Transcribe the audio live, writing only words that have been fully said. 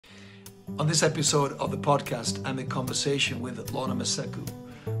On this episode of the podcast, I'm in conversation with Lorna Maseko.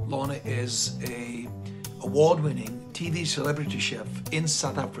 Lorna is a award-winning TV celebrity chef in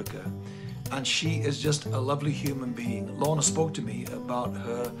South Africa, and she is just a lovely human being. Lorna spoke to me about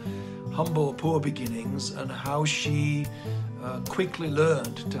her humble, poor beginnings and how she quickly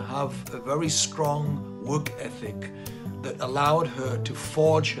learned to have a very strong work ethic that allowed her to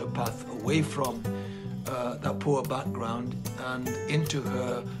forge her path away from that poor background and into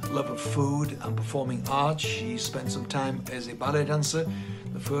her love of food and performing arts. She spent some time as a ballet dancer,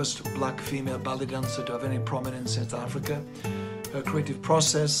 the first black female ballet dancer to have any prominence in South Africa. Her creative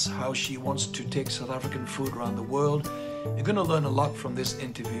process, how she wants to take South African food around the world. You're going to learn a lot from this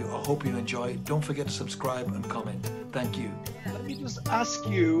interview. I hope you enjoy it. Don't forget to subscribe and comment. Thank you. Let me just ask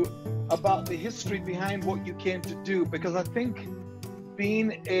you about the history behind what you came to do, because I think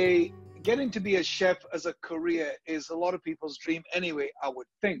getting to be a chef as a career is a lot of people's dream anyway, I would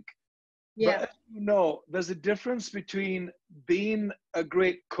think. Yeah. But as you know, there's a difference between being a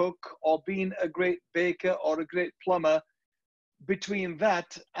great cook or being a great baker or a great plumber, between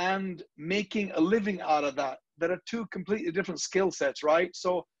that and making a living out of that. There are two completely different skill sets, right?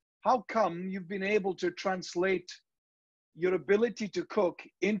 So how come you've been able to translate your ability to cook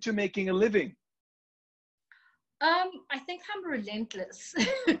into making a living? I think I'm relentless,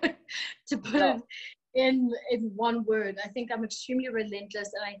 to put it in one word. I think I'm extremely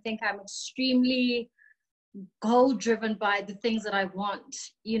relentless, and I think I'm extremely goal-driven by the things that I want.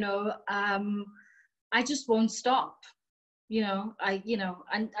 I just won't stop.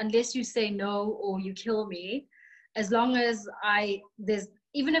 Unless you say no or you kill me, as long as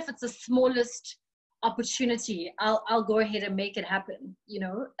even if it's the smallest opportunity, I'll go ahead and make it happen.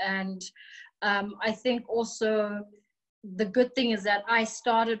 And I think also the good thing is that I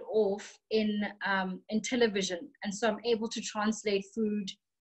started off in television, and so I'm able to translate food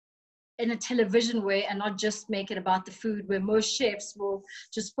in a television way and not just make it about the food, where most chefs will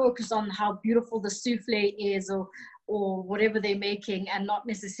just focus on how beautiful the souffle is or whatever they're making and not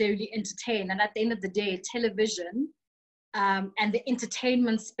necessarily entertain. And at the end of the day, television and the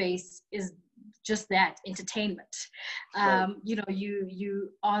entertainment space is just that, entertainment. Right. You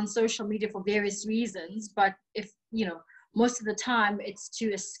are on social media for various reasons, but most of the time it's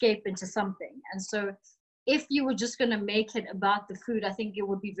to escape into something. And so if you were just going to make it about the food, I think it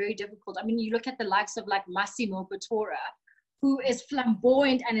would be very difficult. I mean, you look at the likes of like Massimo Bottura, who is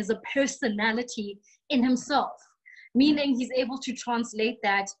flamboyant and is a personality in himself, meaning he's able to translate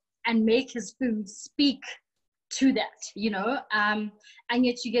that and make his food speak to that, and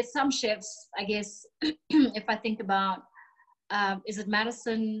yet you get some chefs, I guess, if I think about, is it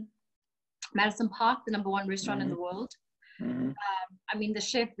Madison Park, the #1 restaurant in the world? Mm-hmm. I mean, the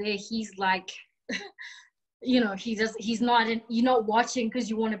chef there, he's like, he's not, you're not watching because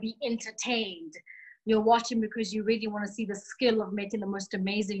you want to be entertained. You're watching because you really want to see the skill of making the most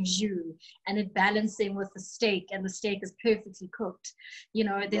amazing jus and it balancing with the steak, and the steak is perfectly cooked.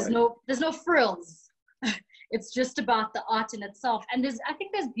 There's no frills. It's just about the art in itself. And I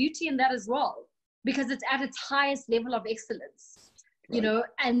think there's beauty in that as well, because it's at its highest level of excellence, Right.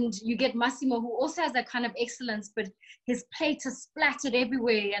 And you get Massimo, who also has that kind of excellence, but his plate is splattered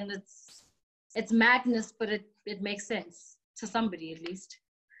everywhere, and it's madness, but it makes sense to somebody at least.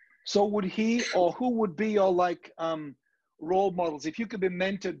 So would he, or who would be your role models? If you could be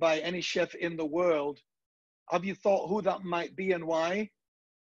mentored by any chef in the world, have you thought who that might be and why?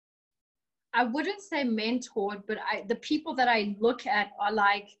 I wouldn't say mentored, but the people that I look at are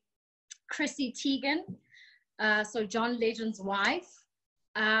like Chrissy Teigen, so John Legend's wife.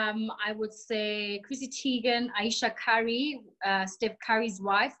 I would say Chrissy Teigen, Aisha Curry, Steph Curry's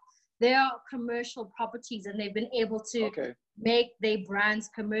wife. They are commercial properties, and they've been able to make their brands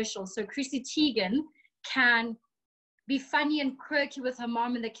commercial. So Chrissy Teigen can be funny and quirky with her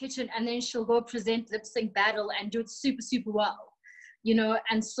mom in the kitchen, and then she'll go present Lip Sync Battle and do it super, super well.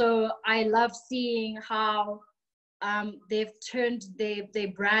 And so I love seeing how they've turned their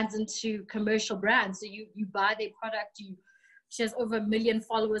brands into commercial brands. So you buy their product. She has over 1 million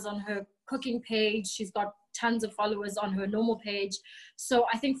followers on her cooking page. She's got tons of followers on her normal page. So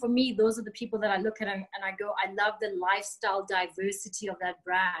I think for me, those are the people that I look at and I go, I love the lifestyle diversity of that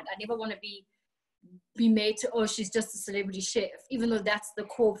brand. I never want to be made to, oh, she's just a celebrity chef, even though that's the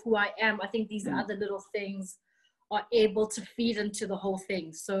core of who I am. I think these other little things are able to feed into the whole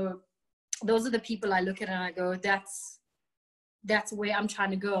thing. So those are the people I look at and I go, that's where I'm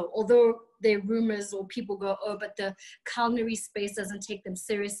trying to go. Although there are rumors or people go, oh, but the culinary space doesn't take them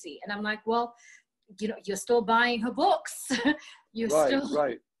seriously. And I'm like, well, you're still buying her books. You're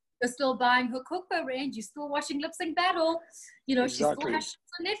still buying her cookbook range. You're still watching Lip Sync Battle. She still has shows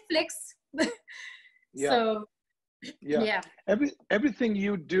on Netflix. Yeah. So Yeah. yeah. Everything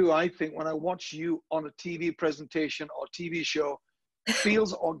you do, I think, when I watch you on a TV presentation or TV show,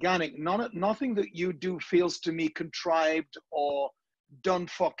 feels organic. Nothing that you do feels to me contrived or done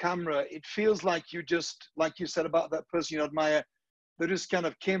for camera. It feels like you just, like you said about that person you admire, they just kind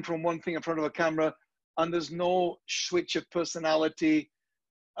of came from one thing in front of a camera, and there's no switch of personality.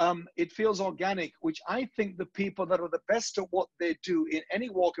 It feels organic, which I think the people that are the best at what they do in any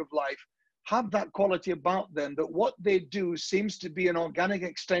walk of life have that quality about them, that what they do seems to be an organic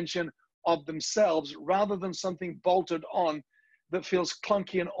extension of themselves rather than something bolted on that feels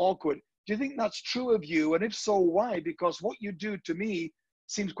clunky and awkward. Do you think that's true of you? And if so, why? Because what you do to me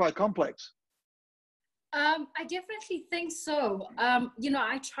seems quite complex. I definitely think so. You know,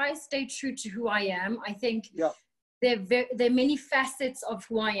 I try to stay true to who I am. I think Yeah. there are many facets of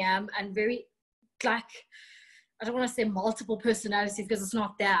who I am, and very, like, I don't want to say multiple personalities because it's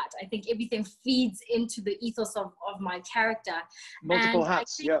not that. I think everything feeds into the ethos of my character. Multiple And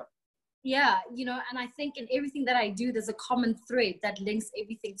hats, I think, yeah. yeah, you know, and I think in everything that I do, there's a common thread that links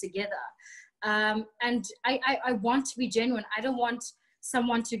everything together. And I want to be genuine. I don't want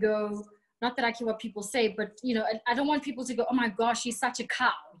someone to go, not that I care what people say, but, you know, I don't want people to go, oh my gosh, she's such a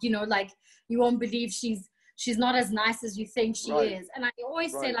cow. You know, like, you won't believe she's not as nice as you think she Right. is. And I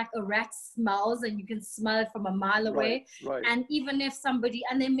always say, Right. like, a rat smells and you can smell it from a mile away. Right. And even if somebody,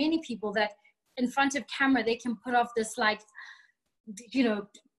 and there are many people that in front of camera, they can put off this, like, you know,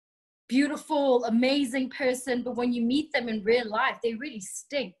 beautiful, amazing person, but when you meet them in real life, they really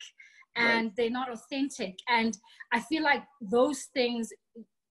stink and Right. they're not authentic. And I feel like those things,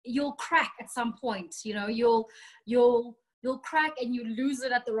 you'll crack at some point, you know, you'll crack and you lose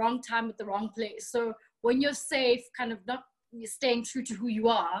it at the wrong time, at the wrong place. So when you're safe, kind of not staying true to who you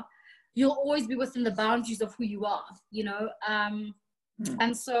are, you'll always be within the boundaries of who you are, you know.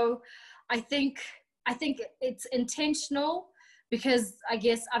 And so I think it's intentional, because I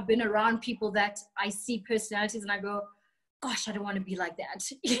guess I've been around people that I see personalities and I go, gosh, I don't want to be like that,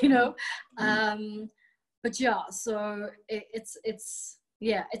 you know. But yeah, so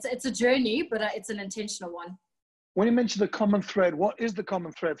it's a journey, but it's an intentional one. When you mention the common thread, what is the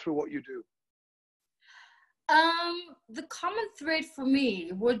common thread through what you do? The common thread for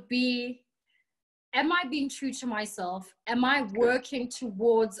me would be, am I being true to myself? Am I working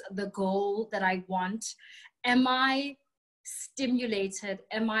towards the goal that I want? Am I stimulated?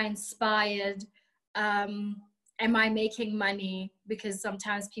 Am I inspired? Am I making money? Because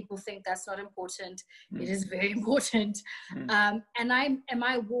sometimes people think that's not important. It is very important. And am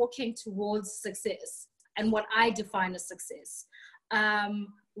I walking towards success and what I define as success?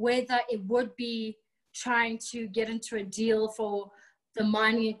 Whether it would be trying to get into a deal for the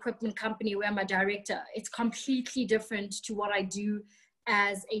mining equipment company where I'm a director, it's completely different to what I do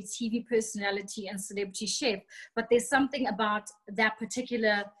as a TV personality and celebrity chef. But there's something about that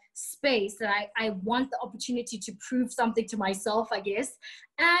particular space that I want the opportunity to prove something to myself, I guess.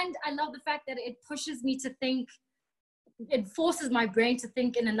 And I love the fact that it pushes me to think, it forces my brain to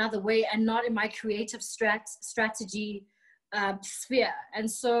think in another way and not in my creative strategy sphere.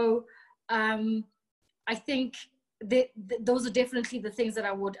 And so I think those are definitely the things that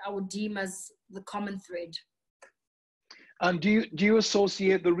I would deem as the common thread. And do you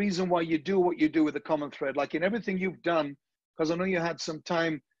associate the reason why you do what you do with the common thread? Like in everything you've done, because I know you had some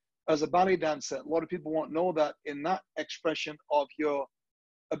time as a ballet dancer. A lot of people won't know that in that expression of your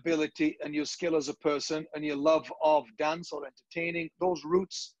ability and your skill as a person and your love of dance or entertaining, those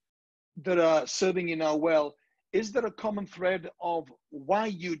roots that are serving you now well, is there a common thread of why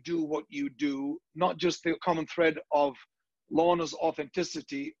you do what you do, not just the common thread of Lorna's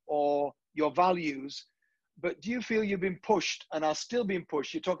authenticity or your values, but do you feel you've been pushed and are still being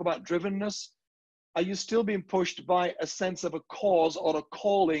pushed? You talk about drivenness. Are you still being pushed by a sense of a cause or a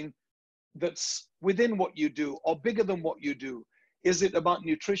calling that's within what you do or bigger than what you do? Is it about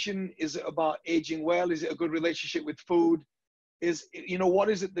nutrition? Is it about aging well? Is it a good relationship with food? What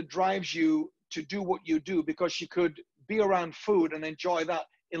is it that drives you to do what you do? Because you could be around food and enjoy that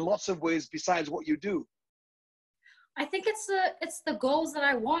in lots of ways besides what you do. I think it's the goals that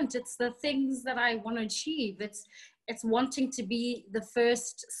I want. It's the things that I want to achieve. It's wanting to be the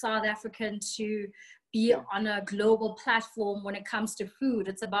first South African to be on a global platform when it comes to food.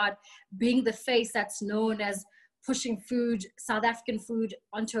 It's about being the face that's known as pushing food, South African food,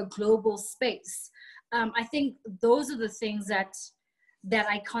 onto a global space. I think those are the things that that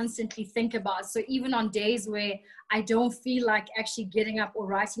I constantly think about. So even on days where I don't feel like actually getting up or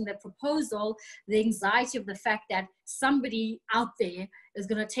writing that proposal, the anxiety of the fact that somebody out there is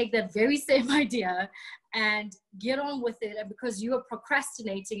going to take that very same idea and get on with it, and because you were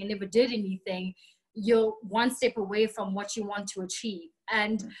procrastinating and never did anything, you're one step away from what you want to achieve.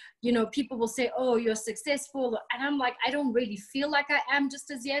 And you know, people will say, oh, you're successful, and I'm like, I don't really feel like I am just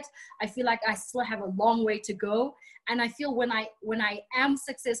as yet. I feel like I still have a long way to go. And I feel when I am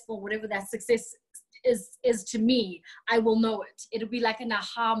successful, whatever that success is to me, I will know it. It'll be like an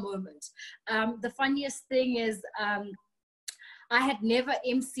aha moment. The funniest thing is, I had never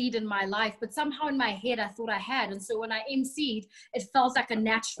emceed in my life, but somehow in my head I thought I had. And so when I emceed, it felt like a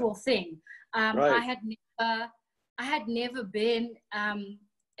natural thing. Right. I had never been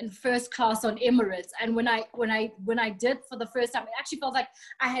in first class on Emirates, and when I did for the first time, it actually felt like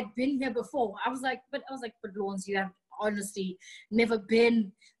I had been here before. I was like, but Lawrence, you have honestly never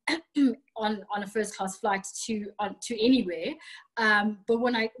been on a first class flight to anywhere. But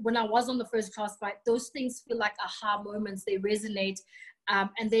when I was on the first class flight, those things feel like aha moments. They resonate,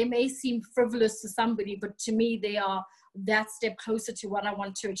 and they may seem frivolous to somebody, but to me they are that step closer to what I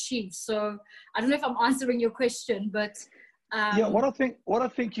want to achieve. So I don't know if I'm answering your question, but yeah, what I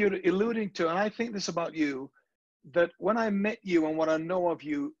think you're alluding to, and I think this about you, that when I met you and what I know of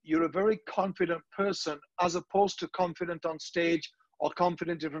you, you're a very confident person, as opposed to confident on stage or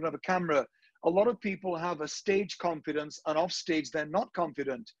confident in front of a camera. A lot of people have a stage confidence, and off stage they're not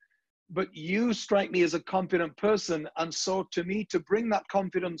confident. But you strike me as a confident person, and so to me, to bring that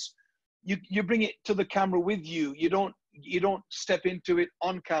confidence, you bring it to the camera with you. You don't step into it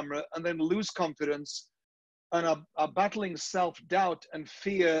on camera and then lose confidence and are battling self-doubt and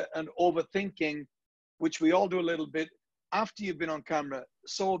fear and overthinking, which we all do a little bit after you've been on camera.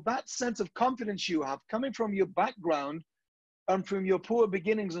 So that sense of confidence you have coming from your background and from your poor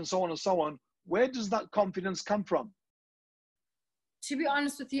beginnings and so on, where does that confidence come from? To be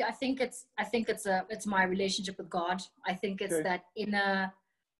honest with you, I think it's my relationship with God. I think it's that inner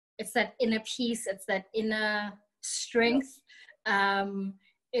peace. It's that inner strength. And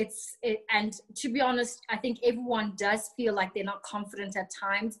to be honest, I think everyone does feel like they're not confident at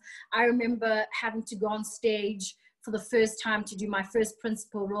times. I remember having to go on stage for the first time to do my first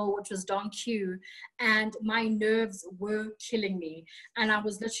principal role, which was Don Q, and my nerves were killing me, and I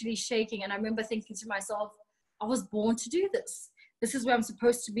was literally shaking. And I remember thinking to myself, I was born to do this. This is where I'm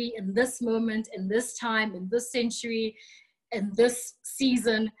supposed to be in this moment, in this time, in this century, in this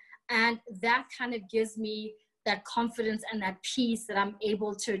season. And that kind of gives me that confidence and that peace that I'm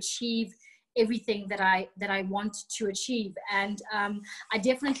able to achieve everything that I want to achieve. And I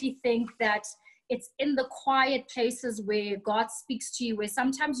definitely think that it's in the quiet places where God speaks to you, where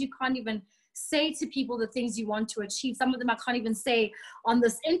sometimes you can't even say to people the things you want to achieve. Some of them I can't even say on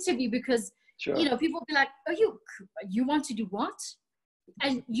this interview because, you know, people be like, oh, you want to do what?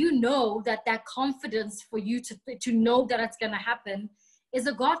 And you know that confidence for you to know that it's going to happen is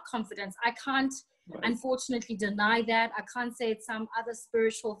a God confidence. I can't unfortunately deny that. I can't say it's some other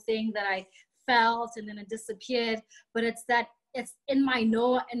spiritual thing that I felt and then it disappeared, but it's that it's in my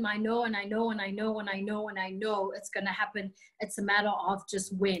know, and I know it's going to happen. It's a matter of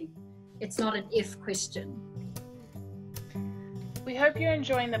just when. It's not an if question. We hope you're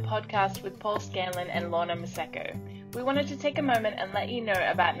enjoying the podcast with Paul Scanlon and Lorna Maseko. We wanted to take a moment and let you know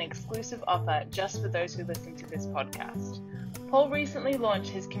about an exclusive offer just for those who listen to this podcast. Paul recently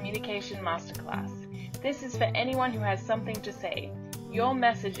launched his Communication Masterclass. This is for anyone who has something to say. Your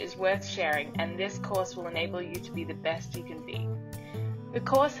message is worth sharing, and this course will enable you to be the best you can be. The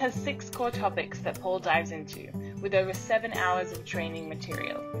course has 6 core topics that Paul dives into, with over 7 hours of training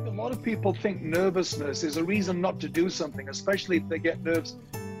material. A lot of people think nervousness is a reason not to do something, especially if they get nerves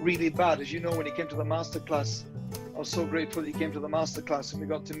really bad. As you know, when he came to the masterclass, I was so grateful that he came to the masterclass and we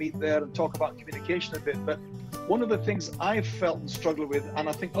got to meet there and talk about communication a bit. But one of the things I've felt and struggled with, and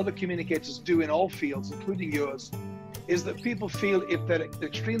I think other communicators do in all fields, including yours, is that people feel if they're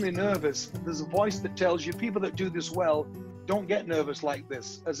extremely nervous, there's a voice that tells you, people that do this well don't get nervous like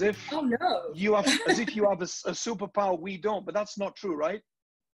this, as if you have a superpower we don't. But that's not true, right?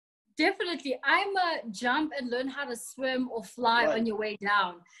 Definitely. I'm a jump and learn how to swim or fly on your way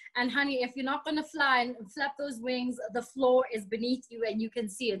down. And honey, if you're not going to fly and flap those wings, the floor is beneath you and you can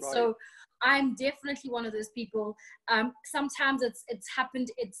see it. So I'm definitely one of those people. Sometimes it's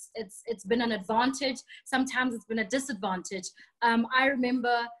happened. It's been an advantage. Sometimes it's been a disadvantage. I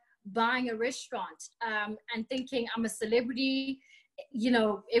remember buying a restaurant and thinking I'm a celebrity. You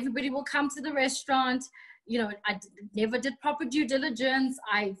know, everybody will come to the restaurant. You know, I never did proper due diligence.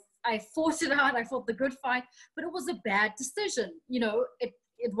 I I fought it out. I fought the good fight, but it was a bad decision.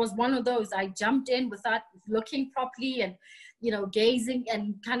 It was one of those. I jumped in without looking properly and, gazing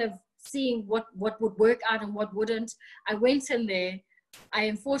and kind of seeing what would work out and what wouldn't. I went in there. I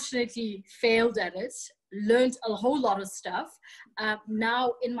unfortunately failed at it, learned a whole lot of stuff.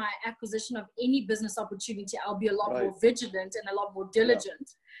 Now in my acquisition of any business opportunity, I'll be a lot more vigilant and a lot more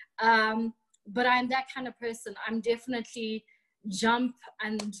diligent. But I'm that kind of person. I'm definitely jump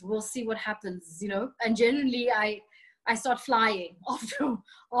and we'll see what happens, and generally I start flying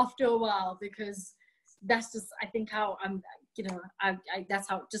after a while, because that's just, I think, how I'm, that's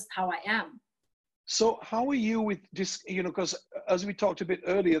how I am. So how are you with this, because as we talked a bit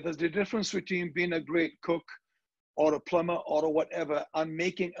earlier, there's the difference between being a great cook or a plumber or whatever and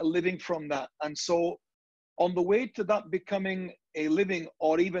making a living from that. And so on the way to that becoming a living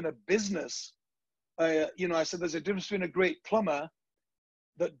or even a business, I said there's a difference between a great plumber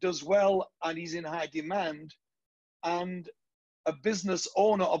that does well and he's in high demand, and a business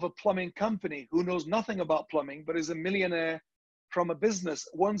owner of a plumbing company who knows nothing about plumbing but is a millionaire from a business.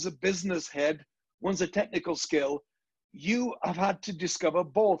 One's a business head, one's a technical skill. You have had to discover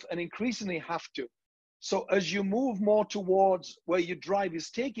both and increasingly have to. So as you move more towards where your drive is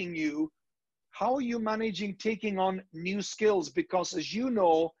taking you, how are you managing taking on new skills? Because as you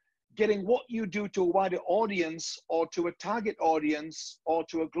know, getting what you do to a wider audience or to a target audience or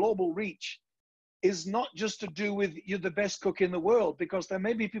to a global reach is not just to do with you're the best cook in the world, because there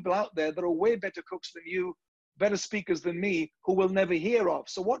may be people out there that are way better cooks than you, better speakers than me, who we'll never hear of.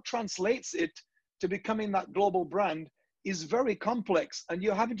 So what translates it to becoming that global brand is very complex, and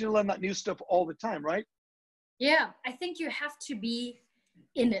you're having to learn that new stuff all the time, right? Yeah, I think you have to be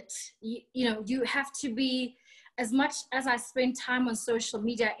in it. You have to be, as much as I spend time on social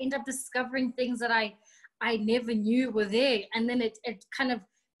media, I end up discovering things that I never knew were there. And then it kind of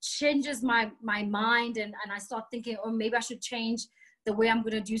changes my mind, and I start thinking, oh, maybe I should change the way I'm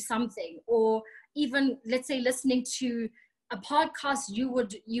going to do something. Or even, let's say, listening to a podcast you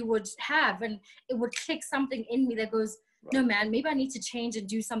would have, and it would click something in me that goes, no, man, maybe I need to change and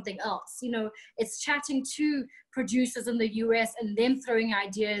do something else. It's chatting to producers in the US and them throwing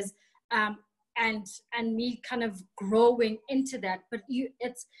ideas, and me kind of growing into that. But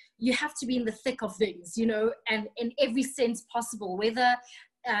you have to be in the thick of things, and in every sense possible, whether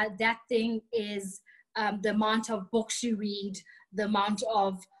that thing is the amount of books you read, the amount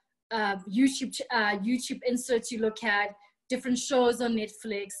of YouTube inserts you look at, different shows on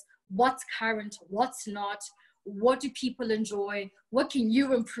Netflix, what's current, what's not, what do people enjoy, what can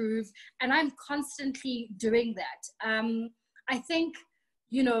you improve? And I'm constantly doing that. I think,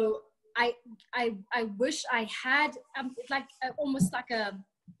 I wish I had almost like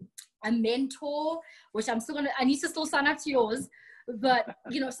a mentor, which I need to still sign up to yours, but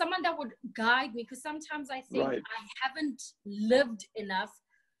someone that would guide me, because sometimes I think I haven't lived enough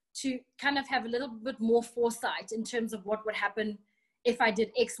to kind of have a little bit more foresight in terms of what would happen if I did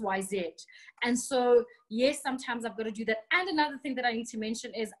X, Y, Z. And so, yes, sometimes I've got to do that. And another thing that I need to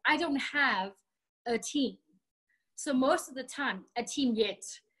mention is I don't have a team. So most of the time,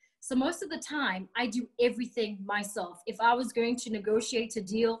 So most of the time, I do everything myself. If I was going to negotiate a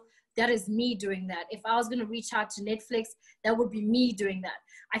deal, that is me doing that. If I was going to reach out to Netflix, that would be me doing that.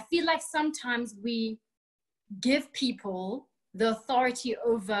 I feel like sometimes we give people the authority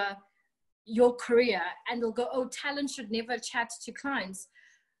over your career, and they'll go, oh, talent should never chat to clients.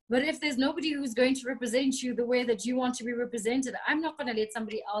 But if there's nobody who's going to represent you the way that you want to be represented, I'm not going to let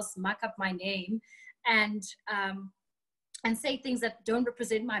somebody else muck up my name and say things that don't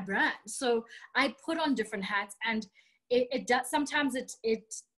represent my brand. So I put on different hats, and it does. Sometimes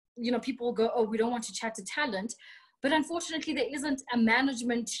people will go, oh, we don't want to chat to talent. But unfortunately, there isn't a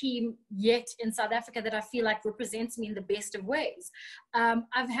management team yet in South Africa that I feel like represents me in the best of ways.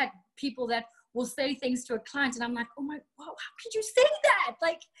 I've had people that will say things to a client, and I'm like, oh my, wow, how could you say that?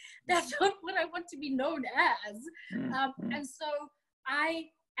 Like, that's not what I want to be known as. And so I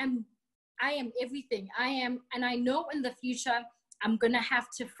am everything. And I know in the future, I'm going to have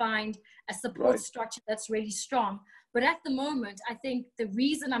to find a support structure that's really strong. But at the moment, I think the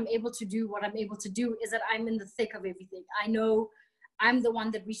reason I'm able to do what I'm able to do is that I'm in the thick of everything. I know I'm the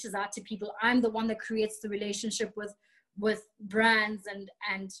one that reaches out to people. I'm the one that creates the relationship with brands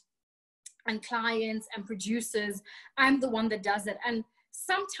and clients and producers. I'm the one that does it. And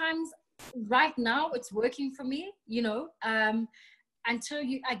sometimes right now it's working for me, until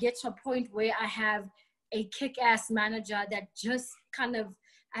I get to a point where I have a kick-ass manager that just kind of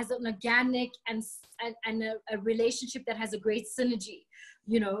has an organic and a relationship that has a great synergy,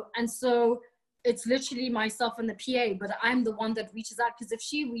 and so it's literally myself and the PA, but I'm the one that reaches out, because if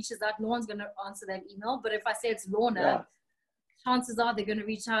she reaches out, no one's going to answer that email. But if I say it's Lorna, chances are they're going to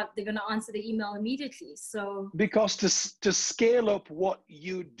reach out, they're going to answer the email immediately. So because to scale up what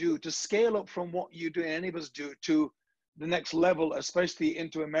you do, to scale up from what you do and any of us do to the next level, especially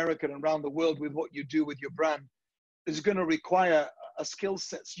into America and around the world with what you do with your brand, is going to require a skill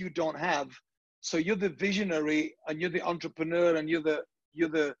sets you don't have. So you're the visionary and you're the entrepreneur and you're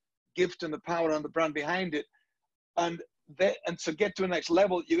the gift and the power and the brand behind it. And to get to the next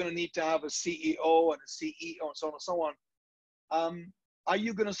level, you're going to need to have a CEO and a CEO and so on and so on. Are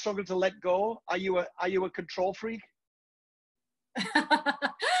you going to struggle to let go? Are you a control freak?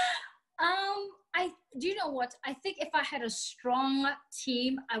 Do you know what? I think if I had a strong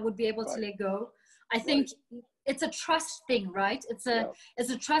team, I would be able to let go. I think it's a trust thing, right? It's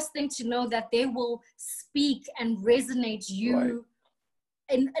a trust thing to know that they will speak and resonate you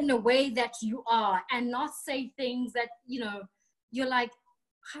in a way that you are, and not say things that, you know, you're like,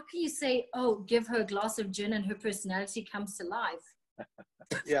 how can you say, oh, give her a glass of gin and her personality comes to life?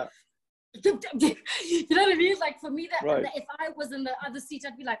 Yeah. You know what I mean? Like, for me, that if I was in the other seat,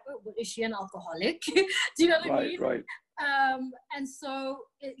 I'd be like, oh, well, is she an alcoholic? Do you know what I mean? Right. And so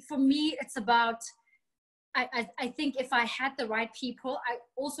for me, it's about, I think if I had the right people, I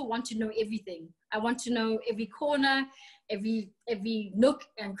also want to know everything. I want to know every corner, every nook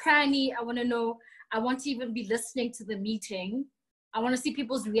and cranny. I want to know, I want to even be listening to the meeting. I want to see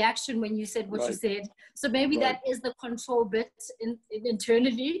people's reaction when you said what you said. So maybe that is the control bit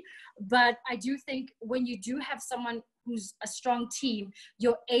internally. But I do think when you do have someone who's a strong team,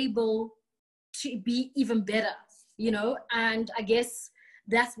 you're able to be even better, you know? And I guess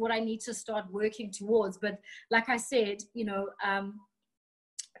that's what I need to start working towards. But like I said, you know,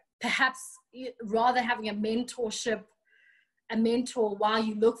 perhaps rather having a mentor while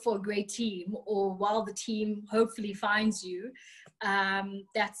you look for a great team, or while the team hopefully finds you,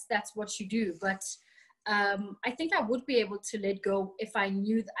 that's what you do. But I think I would be able to let go if I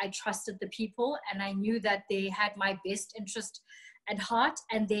knew that I trusted the people and I knew that they had my best interest at heart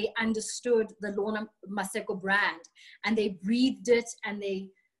and they understood the Lorna Maseko brand and they breathed it and they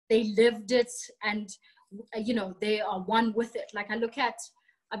lived it, and you know, they are one with it. Like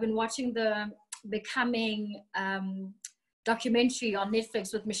I've been watching the Becoming documentary on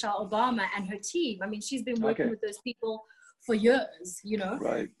Netflix with Michelle Obama and her team. I mean, she's been working with those people for years, you know.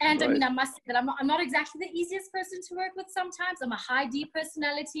 I mean, I must say that I'm not exactly the easiest person to work with sometimes. I'm a high D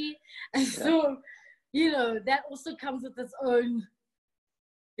personality. And so, you know, that also comes with its own,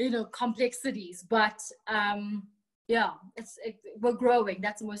 you know, complexities. But we're growing.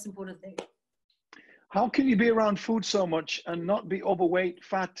 That's the most important thing. How can you be around food so much and not be overweight,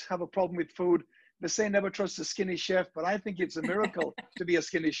 fat, have a problem with food? They say never trust a skinny chef, but I think it's a miracle to be a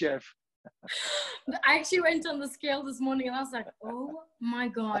skinny chef. I actually went on the scale this morning and I was like, oh my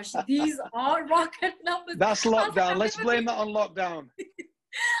gosh, these are rocket numbers. That's lockdown. Let's blame that on lockdown.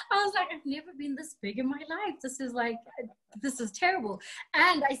 I was like, I've never been this big in my life. This is terrible.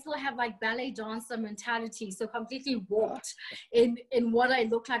 And I still have like ballet dancer mentality. So completely warped in what I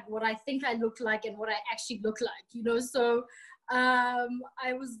look like, what I think I look like, and what I actually look like, you know? So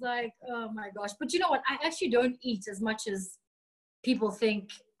I was like, oh my gosh. But you know what? I actually don't eat as much as people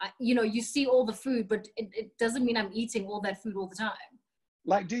think. You know, you see all the food, but it doesn't mean I'm eating all that food all the time.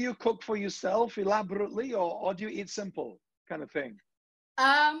 Like, do you cook for yourself elaborately, or do you eat simple kind of thing?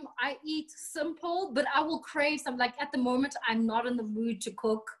 I eat simple, but I will crave some. Like at the moment, I'm not in the mood to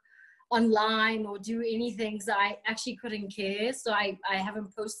cook online or do anything. So I actually couldn't care. So I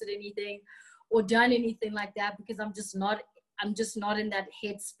haven't posted anything or done anything like that because I'm just not in that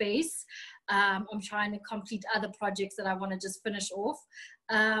headspace. I'm trying to complete other projects that I want to just finish off.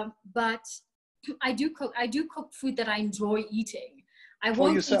 But I do cook food that I enjoy eating. I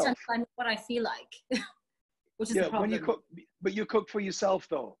won't eat until I know what I feel like. Which is the problem. When you cook, but you cook for yourself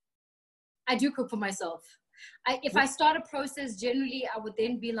though. I do cook for myself. If I start a process, generally I would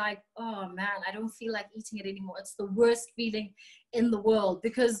then be like, oh man, I don't feel like eating it anymore. It's the worst feeling in the world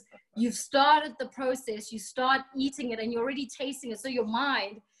because you've started the process, you start eating it and you're already tasting it. So your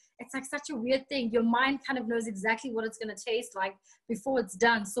mind, it's like such a weird thing. Your mind kind of knows exactly what it's going to taste like before it's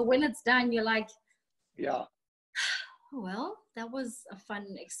done. So when it's done, you're like, yeah. Well, that was a fun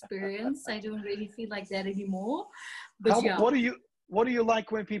experience. I don't really feel like that anymore. But what do you like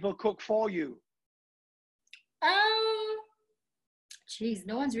when people cook for you? Geez,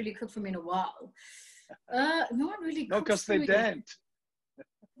 no one's really cooked for me in a while. No one really cooks. No, because they don't.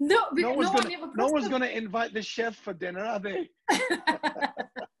 No one's going to invite the chef for dinner, are they?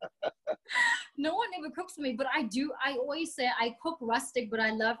 No one never cooks for me, but I do. I always say I cook rustic, but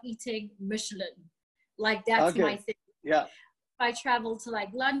I love eating Michelin. Like that's my thing. Yeah. If I travel to like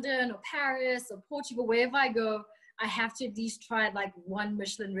London or Paris or Portugal, wherever I go, I have to at least try like one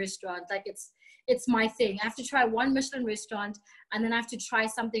Michelin restaurant. Like it's my thing. I have to try one Michelin restaurant, and then I have to try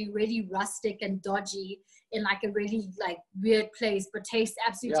something really rustic and dodgy in like a really like weird place, but tastes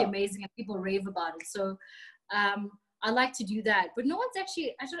absolutely amazing and people rave about it. So I like to do that. But no one's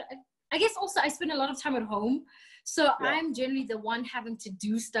actually, I guess also I spend a lot of time at home. So I'm generally the one having to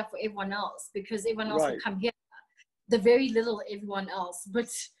do stuff for everyone else, because everyone else will come here. The very little everyone else, but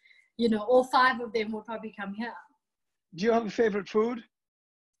you know, all 5 of them will probably come here. Do you have a favorite food?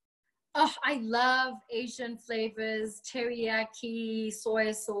 Oh, I love Asian flavors, teriyaki,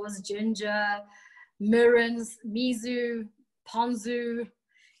 soy sauce, ginger, mirin's, miso, ponzu,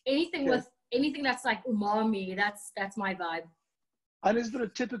 anything with anything that's like umami. That's my vibe. And is there a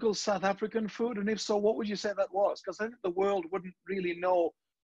typical South African food? And if so, what would you say that was? Because I think the world wouldn't really know.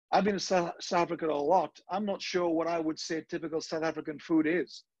 I've been to South Africa a lot. I'm not sure what I would say typical South African food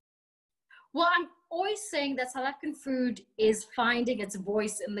is. Well, I'm always saying that South African food is finding its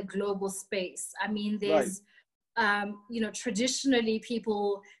voice in the global space. I mean, there's, you know, traditionally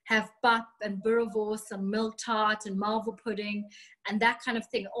people have pap and boerewors and milk tart and malva pudding and that kind of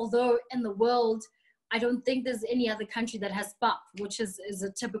thing. Although in the world, I don't think there's any other country that has pap, which is a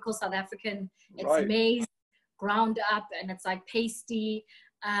typical South African. It's maize ground up and it's like pasty.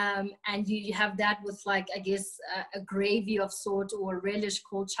 And you have that with like, I guess, a gravy of sort or a relish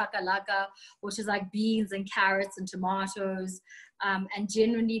called chakalaka, which is like beans and carrots and tomatoes. And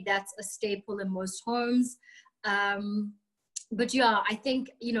generally that's a staple in most homes. But yeah, I think,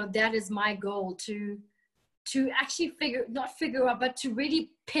 you know, that is my goal to actually not figure out, but to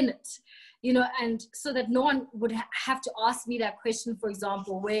really pin it, you know, and so that no one would have to ask me that question, for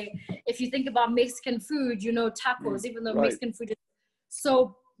example, where if you think about Mexican food, you know, tacos, even though Mexican food is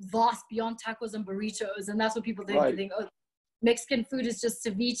so vast beyond tacos and burritos, and that's what people think. They think, oh, Mexican food is just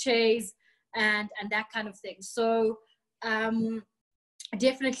ceviches and that kind of thing. So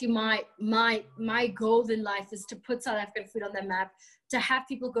definitely my goal in life is to put South African food on the map, to have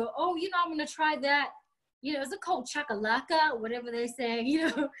people go, oh, you know, I'm going to try that. You know, is it called chakalaka, whatever they're saying, you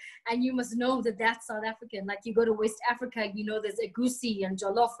know, and you must know that that's South African. Like you go to West Africa, you know, there's egusi and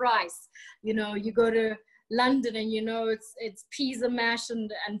jollof rice. You know, you go to London and you know it's peas and mash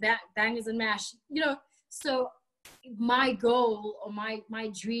and bangers and mash, you know. So my goal or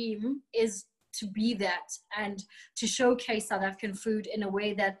my dream is to be that and to showcase South African food in a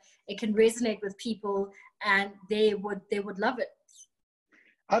way that it can resonate with people and they would love it.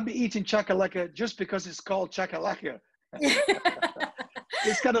 I'd be eating chakalaka just because it's called chakalaka.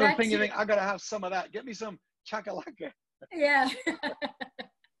 It's kind of a thing you think, I gotta have some of that. Get me some chakalaka. Yeah.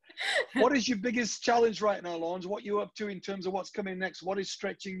 What is your biggest challenge right now, Lawrence? What are you up to in terms of what's coming next? What is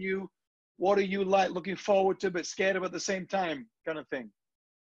stretching you? What are you like looking forward to but scared of at the same time, kind of thing?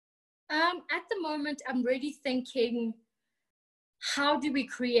 At the moment, I'm really thinking, how do we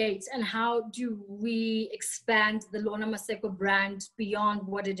create and how do we expand the Lorna Maseko brand beyond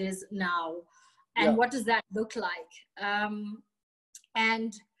what it is now? And what does that look like?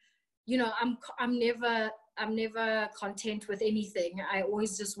 And, you know, I'm never content with anything. I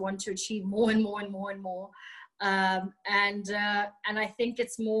always just want to achieve more and more and more and more. And I think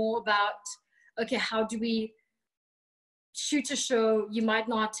it's more about, okay, how do we shoot a show? You might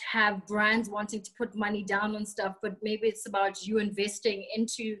not have brands wanting to put money down on stuff, but maybe it's about you investing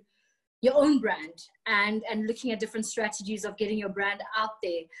into your own brand and looking at different strategies of getting your brand out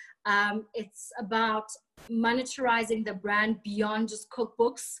there. It's about monetizing the brand beyond just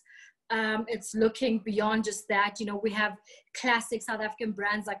cookbooks. It's looking beyond just that. You know, we have classic South African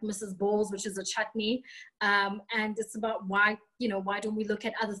brands like Mrs. Balls, which is a chutney. And it's about why don't we look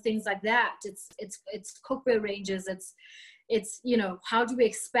at other things like that? It's cookware ranges. It's, you know, how do we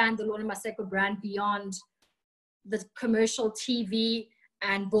expand the Lorna Maseko brand beyond the commercial TV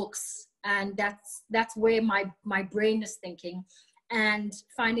and books? And that's where my brain is thinking, and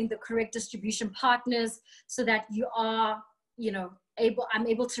finding the correct distribution partners so that you are, you know, I'm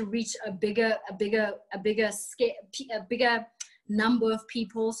able to reach a bigger scale, a bigger number of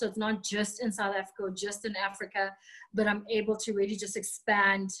people. So it's not just in South Africa or just in Africa, but I'm able to really just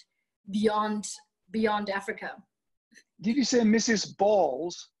expand beyond Africa. Did you say Mrs.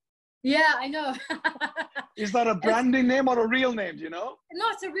 Balls? Yeah, I know. Is that a branding name or a real name, do you know? No,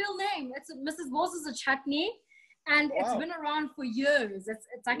 it's a real name. Mrs. Balls is a chutney, and it's been around for years. It's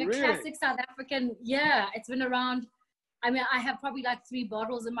like a classic South African. Yeah, it's been around. I mean, I have probably like 3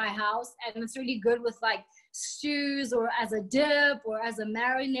 bottles in my house, and it's really good with like stews or as a dip or as a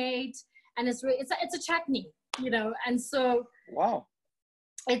marinade. and it's a chutney, and so wow.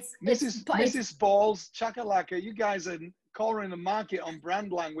 Mrs. Balls, Chakalaka, you guys are cornering the market on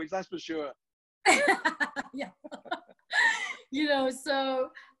brand language, that's for sure. Yeah.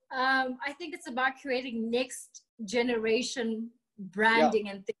 So I think it's about creating next generation branding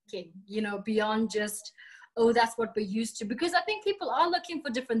and thinking, beyond just, oh, that's what we're used to. Because I think people are looking for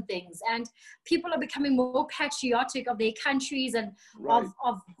different things, and people are becoming more patriotic of their countries and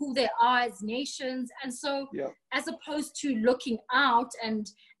of who they are as nations. And so as opposed to looking out and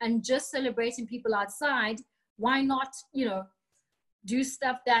just celebrating people outside, why not, do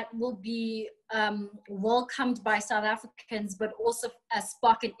stuff that will be welcomed by South Africans, but also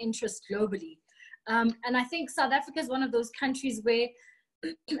spark an interest globally. And I think South Africa is one of those countries where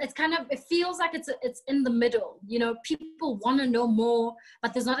it feels like it's in the middle. People want to know more,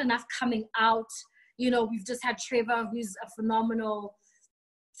 but there's not enough coming out. We've just had Trevor, who's a phenomenal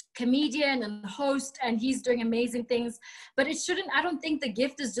comedian and host, and he's doing amazing things. But I don't think the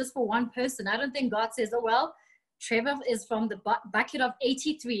gift is just for one person. I don't think God says, oh, well, Trevor is from the bucket of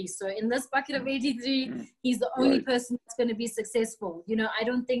 83. So in this bucket of 83, he's the only person that's going to be successful. I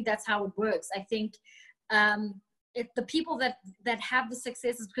don't think that's how it works. I think the people that have the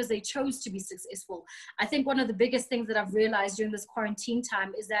success is because they chose to be successful. I think one of the biggest things that I've realized during this quarantine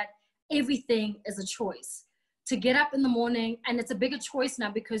time is that everything is a choice. To get up in the morning, and it's a bigger choice now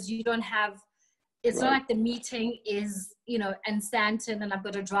because you don't have, it's not like the meeting is, in Stanton and I've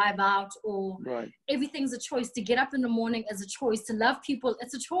got to drive out, or everything's a choice. To get up in the morning is a choice. To love people,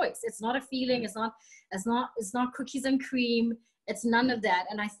 it's a choice. It's not a feeling. It's not cookies and cream. It's none of that.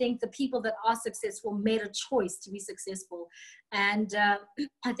 And I think the people that are successful made a choice to be successful. And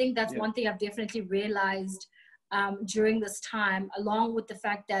I think that's one thing I've definitely realized during this time, along with the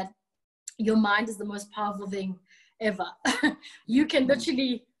fact that your mind is the most powerful thing ever. You can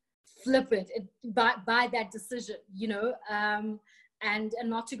literally flip it by that decision, and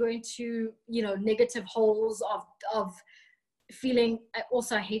not to go into, negative holes of feeling.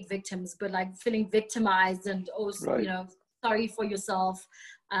 Also, I hate victims, but like feeling victimized and also, sorry for yourself,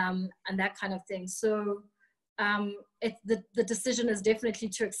 and that kind of thing. So the decision is definitely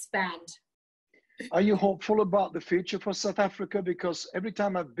to expand. Are you hopeful about the future for South Africa? Because every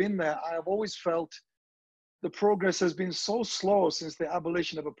time I've been there, I have always felt the progress has been so slow since the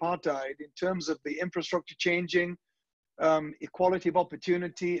abolition of apartheid in terms of the infrastructure changing, equality of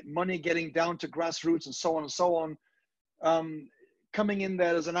opportunity, money getting down to grassroots, and so on and so on. Coming in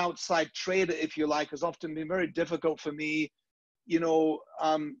there as an outside trader, if you like, has often been very difficult for me,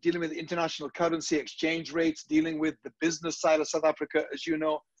 dealing with international currency exchange rates, dealing with the business side of South Africa, as you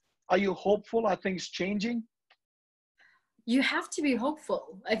know. Are you hopeful? Are things changing? You have to be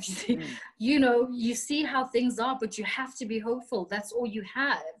hopeful. You see how things are, but you have to be hopeful. That's all you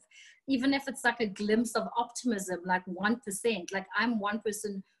have. Even if it's like a glimpse of optimism, like 1%, like I'm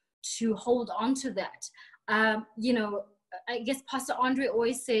 1% to hold on to that. I guess Pastor Andre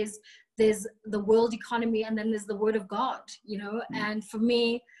always says there's the world economy and then there's the word of God, and for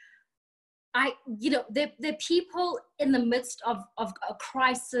me, they're people in the midst of a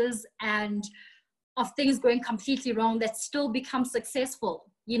crisis and of things going completely wrong that still become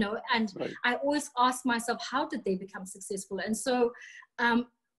successful, and I always ask myself, how did they become successful? And so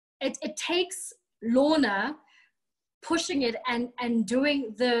it takes Lorna pushing it and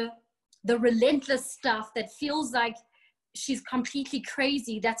doing the relentless stuff that feels like she's completely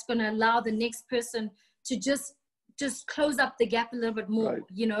crazy, that's going to allow the next person to just close up the gap a little bit more,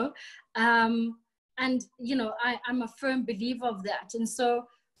 I'm a firm believer of that. And so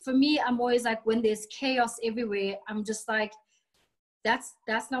for me, I'm always like, when there's chaos everywhere, I'm just like, that's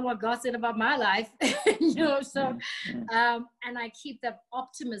not what God said about my life, so and I keep that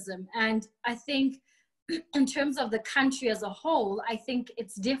optimism. And I think in terms of the country as a whole, I think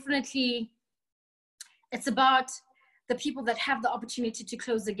it's about the people that have the opportunity to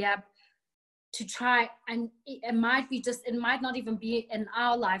close the gap, to try, and it might not even be in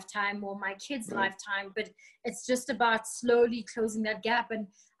our lifetime or my kids' lifetime, but it's just about slowly closing that gap. And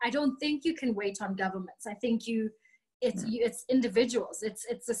I don't think you can wait on governments. I think it's individuals.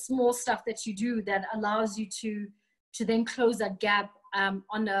 It's the small stuff that you do that allows you to then close that gap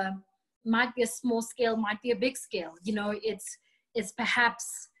might be a small scale, might be a big scale. It's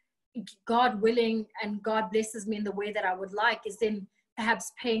perhaps God willing, and God blesses me in the way that I would like, is then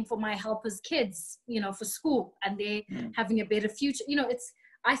perhaps paying for my helpers' kids, for school, and they're having a better future.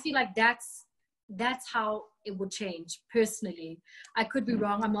 I feel like that's how it would change personally. I could be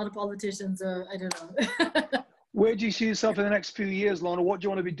wrong. I'm not a politician, so I don't know. Where do you see yourself in the next few years, Lorna? What do you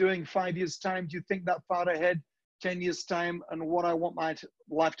want to be doing 5 years' time? Do you think that far ahead? 10 years time and what I want my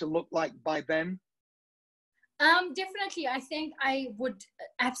life to look like by then? Definitely. I think I would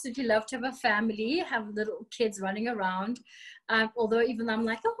absolutely love to have a family, have little kids running around. Although even though I'm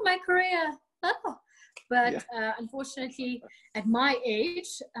like, oh, my career. Oh. But unfortunately, at my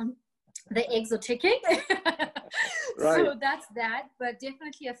age, the eggs are ticking. Right. So that's that. But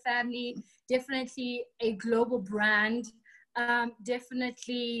definitely a family, definitely a global brand,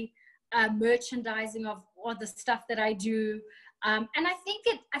 definitely merchandising of all the stuff that I do. And I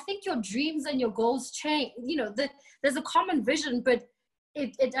think your dreams and your goals change. You know, there's a common vision, but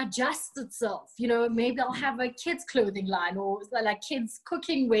it adjusts itself. You know, maybe I'll have a kids clothing line or like kids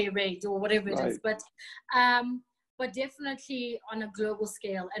cooking wear range or whatever it is. But definitely on a global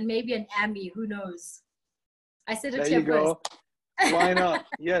scale, and maybe an Emmy, who knows? I said it there you go. first. Why not?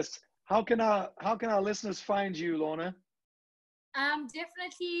 Yes. How can our listeners find you, Lorna?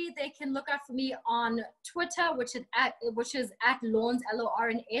 Definitely they can look out for me on Twitter, which is at Lorns,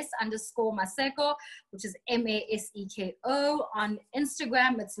 LORNS_Maseko, which is MASEKO. On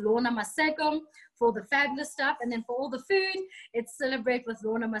Instagram, it's Lorna Maseko for the fabulous stuff. And then for all the food, it's Celebrate with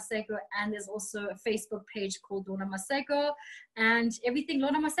Lorna Maseko. And there's also a Facebook page called Lorna Maseko, and everything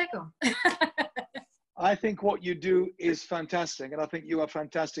Lorna Maseko. I think what you do is fantastic. And I think you are a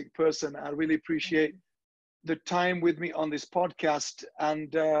fantastic person. I really appreciate the time with me on this podcast,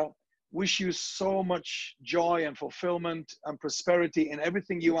 and wish you so much joy and fulfillment and prosperity in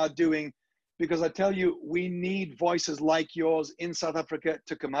everything you are doing, because I tell you, we need voices like yours in South Africa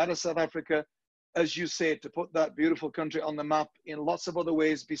to come out of South Africa, as you say, to put that beautiful country on the map in lots of other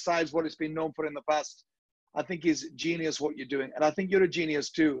ways besides what it's been known for in the past. I think is genius what you're doing, and I think you're a genius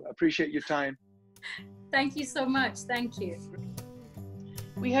too. Appreciate your time. Thank you so much. Thank you.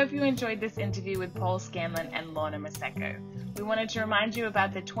 We hope you enjoyed this interview with Paul Scanlon and Lorna Maseko. We wanted to remind you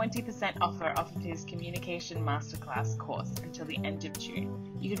about the 20% offer of his Communication Masterclass course until the end of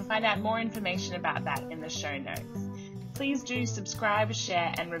June. You can find out more information about that in the show notes. Please do subscribe,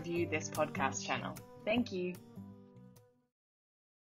 share, and review this podcast channel. Thank you.